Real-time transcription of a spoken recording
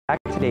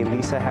Today,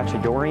 Lisa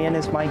Hatchadorian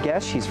is my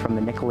guest. She's from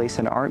the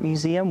Nicolason Art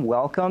Museum.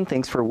 Welcome.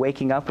 Thanks for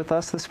waking up with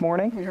us this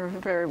morning. You're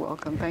very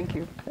welcome. Thank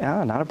you.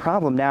 Yeah, not a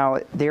problem. Now,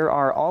 there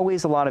are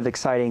always a lot of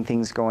exciting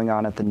things going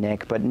on at the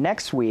Nick, but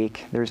next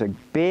week, there's a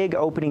big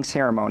opening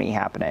ceremony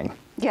happening.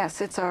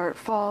 Yes, it's our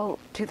fall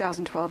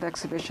 2012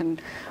 exhibition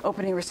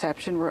opening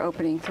reception. We're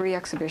opening 3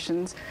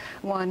 exhibitions.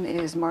 One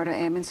is Marta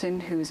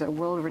Amundson, who's a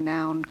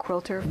world-renowned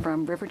quilter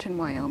from Riverton,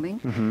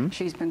 Wyoming.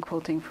 She's been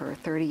quilting for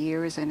 30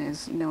 years and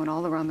is known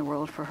all around the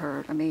world for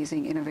her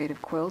amazing,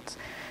 innovative quilts.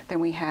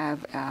 Then we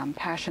have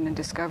Passion and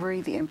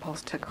Discovery, the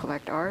Impulse to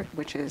Collect Art,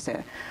 which is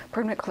a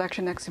permanent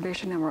collection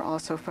exhibition, and we're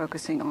also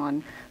focusing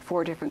on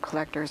 4 different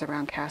collectors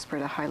around Casper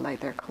to highlight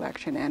their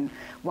collection and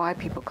why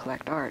people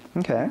collect art.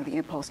 Okay. You know, the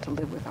impulse to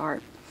live with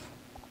art.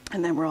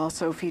 And then we're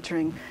also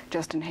featuring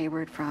Justin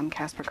Hayward from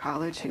Casper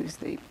College, who's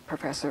the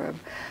professor of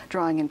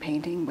drawing and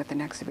painting with an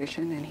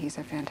exhibition, and he's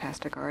a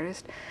fantastic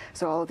artist.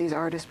 So all of these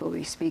artists will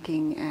be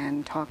speaking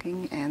and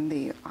talking, and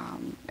the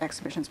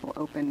exhibitions will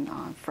open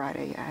on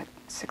Friday at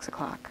 6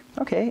 o'clock.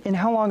 Okay, and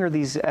how long are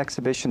these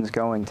exhibitions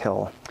going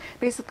till?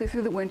 Basically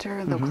through the winter,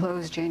 and they'll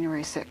close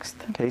January 6th.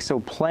 Okay, so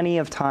plenty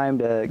of time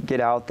to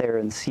get out there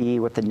and see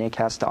what the Nick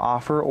has to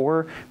offer,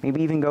 or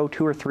maybe even go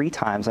 2 or 3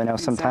 times. I know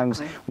sometimes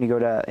when you go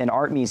to an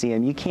art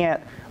museum, you can't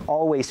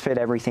always fit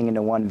everything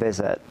into one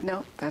visit.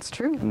 No, that's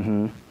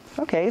true.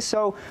 Okay,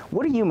 so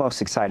what are you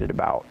most excited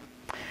about?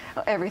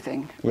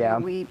 Everything. Yeah.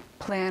 We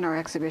plan our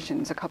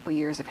exhibitions a couple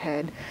years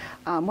ahead.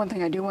 One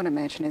thing I do want to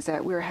mention is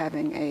that we're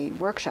having a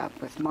workshop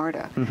with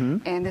Marta,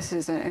 and this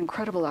is an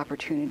incredible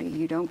opportunity.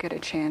 You don't get a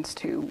chance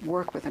to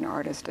work with an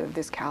artist of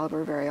this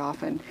caliber very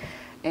often,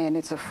 and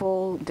it's a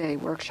full day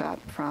workshop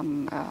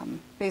from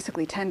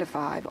basically 10 to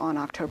 5 on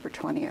October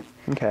 20th.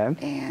 Okay.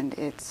 And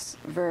it's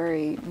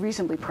very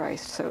reasonably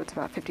priced, so it's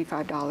about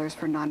 $55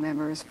 for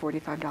non-members,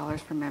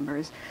 $45 for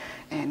members,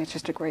 and it's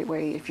just a great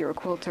way, if you're a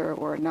quilter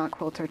or a not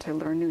quilter, to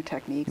learn new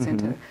techniques and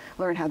to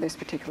learn how this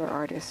particular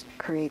artist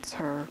creates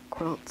her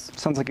quilts.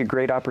 Sounds like a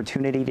great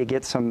opportunity to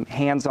get some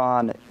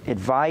hands-on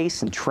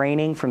advice and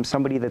training from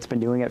somebody that's been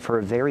doing it for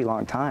a very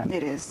long time.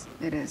 It is,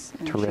 it is.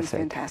 And terrific. She's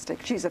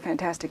fantastic. She's a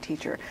fantastic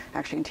teacher,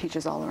 actually, and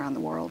teaches all around the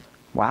world.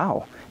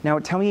 Wow. Now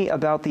tell me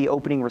about the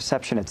opening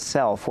reception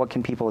itself. What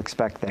can people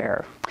expect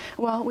there?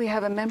 Well, we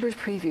have a members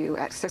preview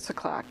at 6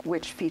 o'clock,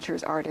 which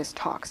features artist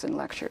talks and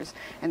lectures,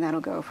 and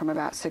that'll go from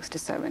about 6 to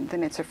 7.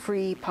 Then it's a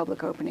free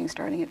public opening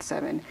starting at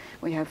 7.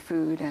 We have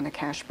food and a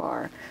cash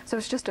bar. So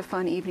it's just a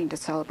fun evening to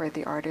celebrate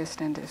the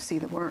artist and to see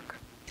the work.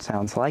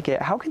 Sounds like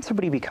it. How can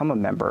somebody become a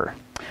member?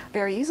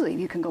 Very easily.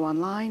 You can go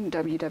online,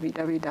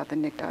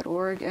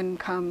 www.thenick.org, and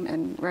come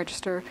and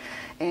register.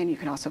 And you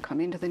can also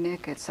come into the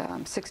Nick. It's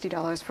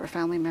 $60 for a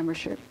family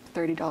membership,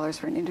 $30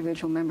 for an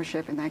individual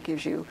membership, and that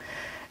gives you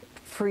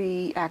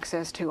free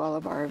access to all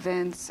of our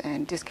events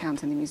and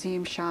discounts in the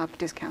museum shop,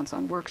 discounts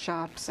on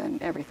workshops and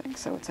everything.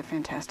 So it's a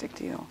fantastic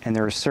deal. And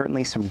there are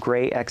certainly some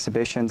great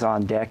exhibitions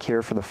on deck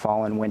here for the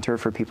fall and winter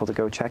for people to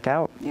go check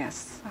out.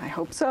 Yes, I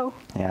hope so.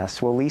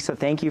 Yes. Well, Lisa,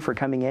 thank you for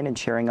coming in and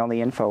sharing all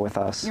the info with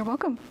us. You're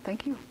welcome.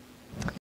 Thank you.